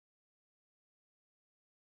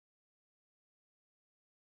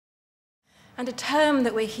And a term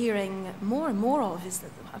that we're hearing more and more of is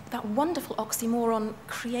that wonderful oxymoron,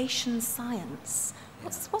 creation science.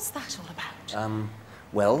 What's that all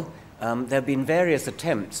about? There have been various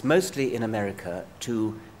attempts, mostly in America,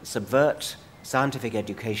 to subvert scientific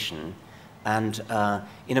education. And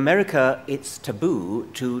in America, it's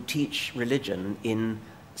taboo to teach religion in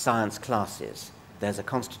science classes. There's a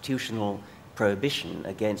constitutional prohibition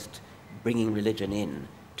against bringing religion in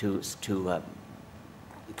to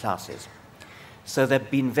classes. So there have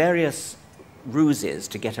been various ruses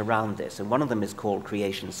to get around this, and one of them is called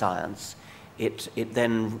creation science. It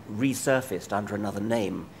then resurfaced under another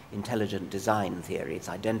name, intelligent design theory. It's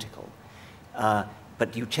identical.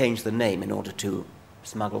 But you change the name in order to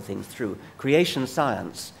smuggle things through. Creation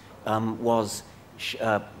science was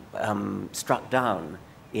struck down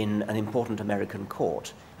in an important American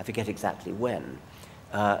court, I forget exactly when,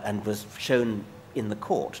 and was shown in the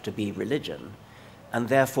court to be religion. And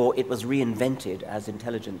therefore it was reinvented as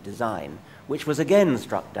intelligent design, which was again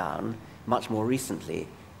struck down much more recently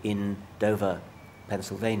in Dover,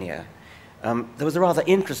 Pennsylvania. There was a rather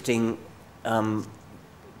interesting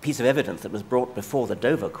piece of evidence that was brought before the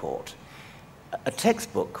Dover court. A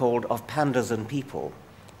textbook called Of Pandas and People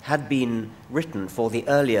had been written for the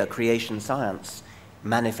earlier creation science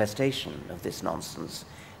manifestation of this nonsense,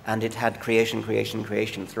 and it had creation, creation,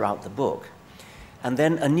 creation throughout the book. And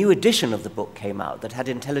then a new edition of the book came out that had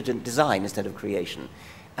intelligent design instead of creation.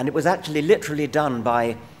 And it was actually literally done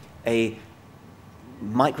by a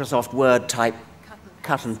Microsoft Word type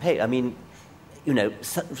cut and paste. I mean, you know,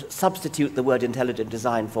 substitute the word intelligent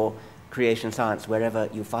design for creation science wherever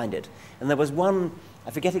you find it. And there was one,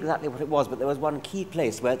 I forget exactly what it was, but there was one key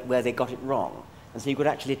place where they got it wrong. And so you could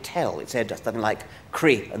actually tell. It said something like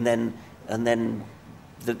 "cre," and then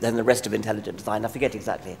the rest of intelligent design. I forget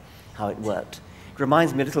exactly how it worked. It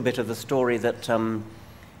reminds me a little bit of the story that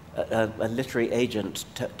a literary agent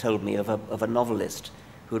told me of a novelist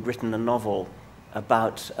who had written a novel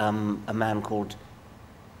about a man called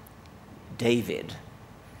David.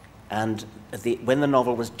 And when the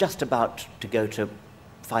novel was just about to go to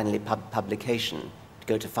finally publication, to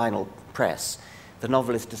go to final press, the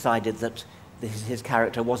novelist decided that his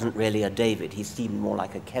character wasn't really a David. He seemed more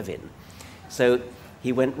like a Kevin. So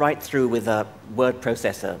he went right through with a word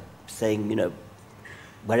processor saying, you know,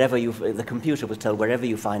 the computer was told, wherever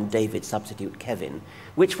you find David, substitute Kevin,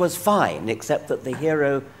 which was fine, except that the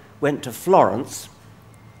hero went to Florence.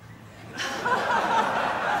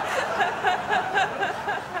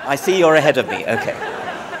 I see you're ahead of me, okay.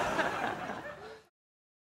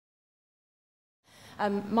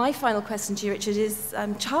 My final question to you, Richard, is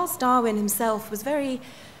Charles Darwin himself was very,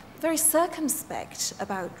 very circumspect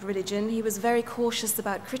about religion. He was very cautious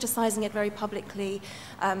about criticizing it very publicly,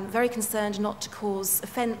 very concerned not to cause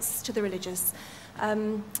offense to the religious.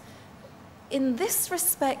 In this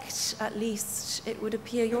respect, at least, it would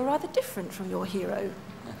appear you're rather different from your hero.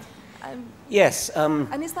 Yes.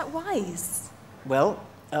 And is that wise? Well,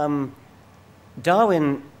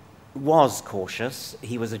 Darwin was cautious.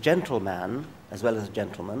 He was a gentleman as well as a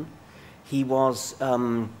gentleman. He was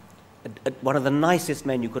one of the nicest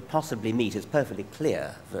men you could possibly meet. It's perfectly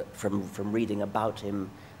clear that from reading about him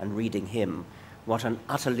and reading him what an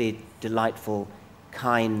utterly delightful,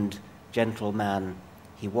 kind, gentle man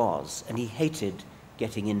he was. And he hated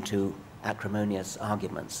getting into acrimonious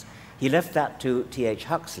arguments. He left that to T.H.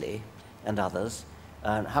 Huxley and others.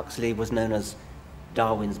 Huxley was known as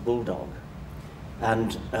Darwin's bulldog.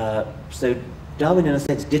 And so Darwin, in a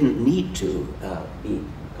sense, didn't need to be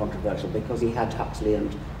controversial because he had Huxley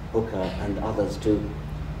and Hooker and others to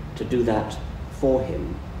do that for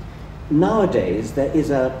him. Nowadays, there is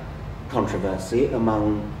a controversy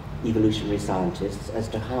among evolutionary scientists as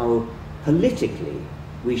to how politically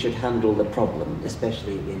we should handle the problem,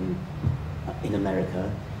 especially in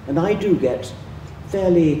America. And I do get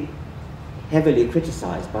fairly heavily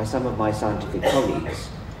criticized by some of my scientific colleagues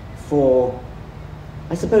for,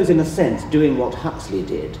 I suppose in a sense, doing what Huxley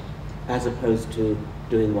did as opposed to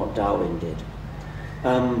doing what Darwin did.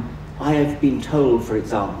 I have been told, for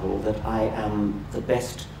example, that I am the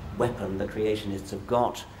best weapon the creationists have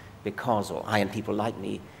got because, or I and people like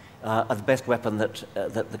me, are the best weapon that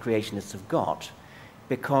the creationists have got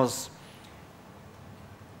because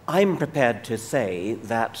I'm prepared to say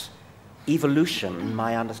that evolution,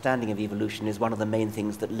 my understanding of evolution, is one of the main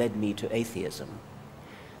things that led me to atheism.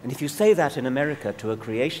 And if you say that in America to a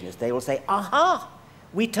creationist, they will say, aha,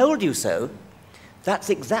 we told you so.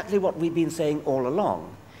 That's exactly what we've been saying all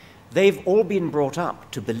along. They've all been brought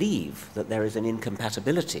up to believe that there is an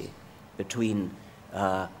incompatibility between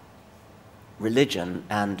religion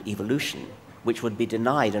and evolution, which would be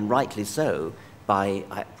denied, and rightly so, I'm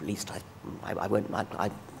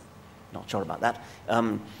not sure about that,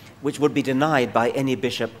 which would be denied by any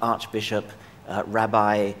bishop, archbishop,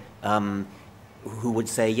 rabbi, who would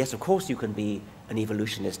say, yes, of course you can be an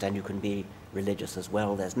evolutionist and you can be religious as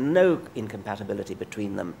well. There's no incompatibility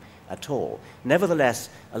between them at all. Nevertheless,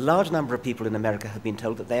 a large number of people in America have been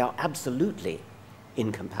told that they are absolutely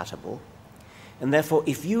incompatible. And therefore,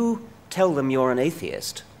 if you tell them you're an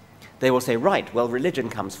atheist, they will say, right, well, religion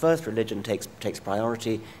comes first, religion takes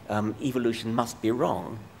priority, evolution must be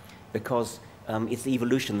wrong, because it's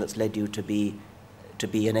evolution that's led you to be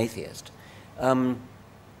an atheist.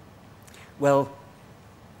 Well,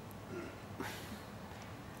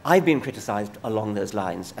 I've been criticized along those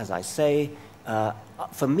lines, as I say.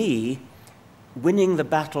 For me, winning the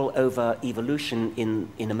battle over evolution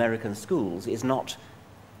in American schools is not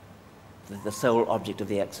the sole object of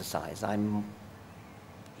the exercise. I'm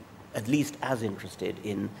at least as interested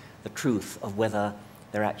in the truth of whether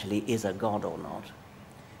there actually is a God or not.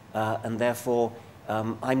 And therefore,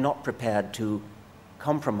 I'm not prepared to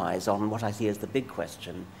compromise on what I see as the big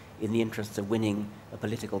question in the interests of winning a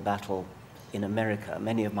political battle in America.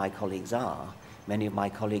 Many of my colleagues are. Many of my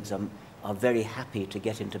colleagues are very happy to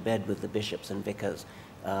get into bed with the bishops and vicars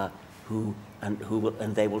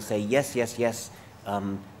and they will say, yes, yes, yes,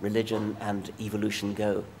 religion and evolution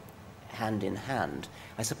go hand in hand.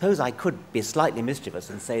 I suppose I could be slightly mischievous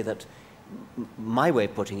and say that my way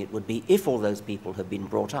of putting it would be, if all those people have been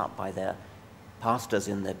brought up by their pastors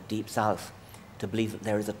in the Deep South to believe that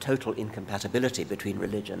there is a total incompatibility between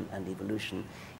religion and evolution,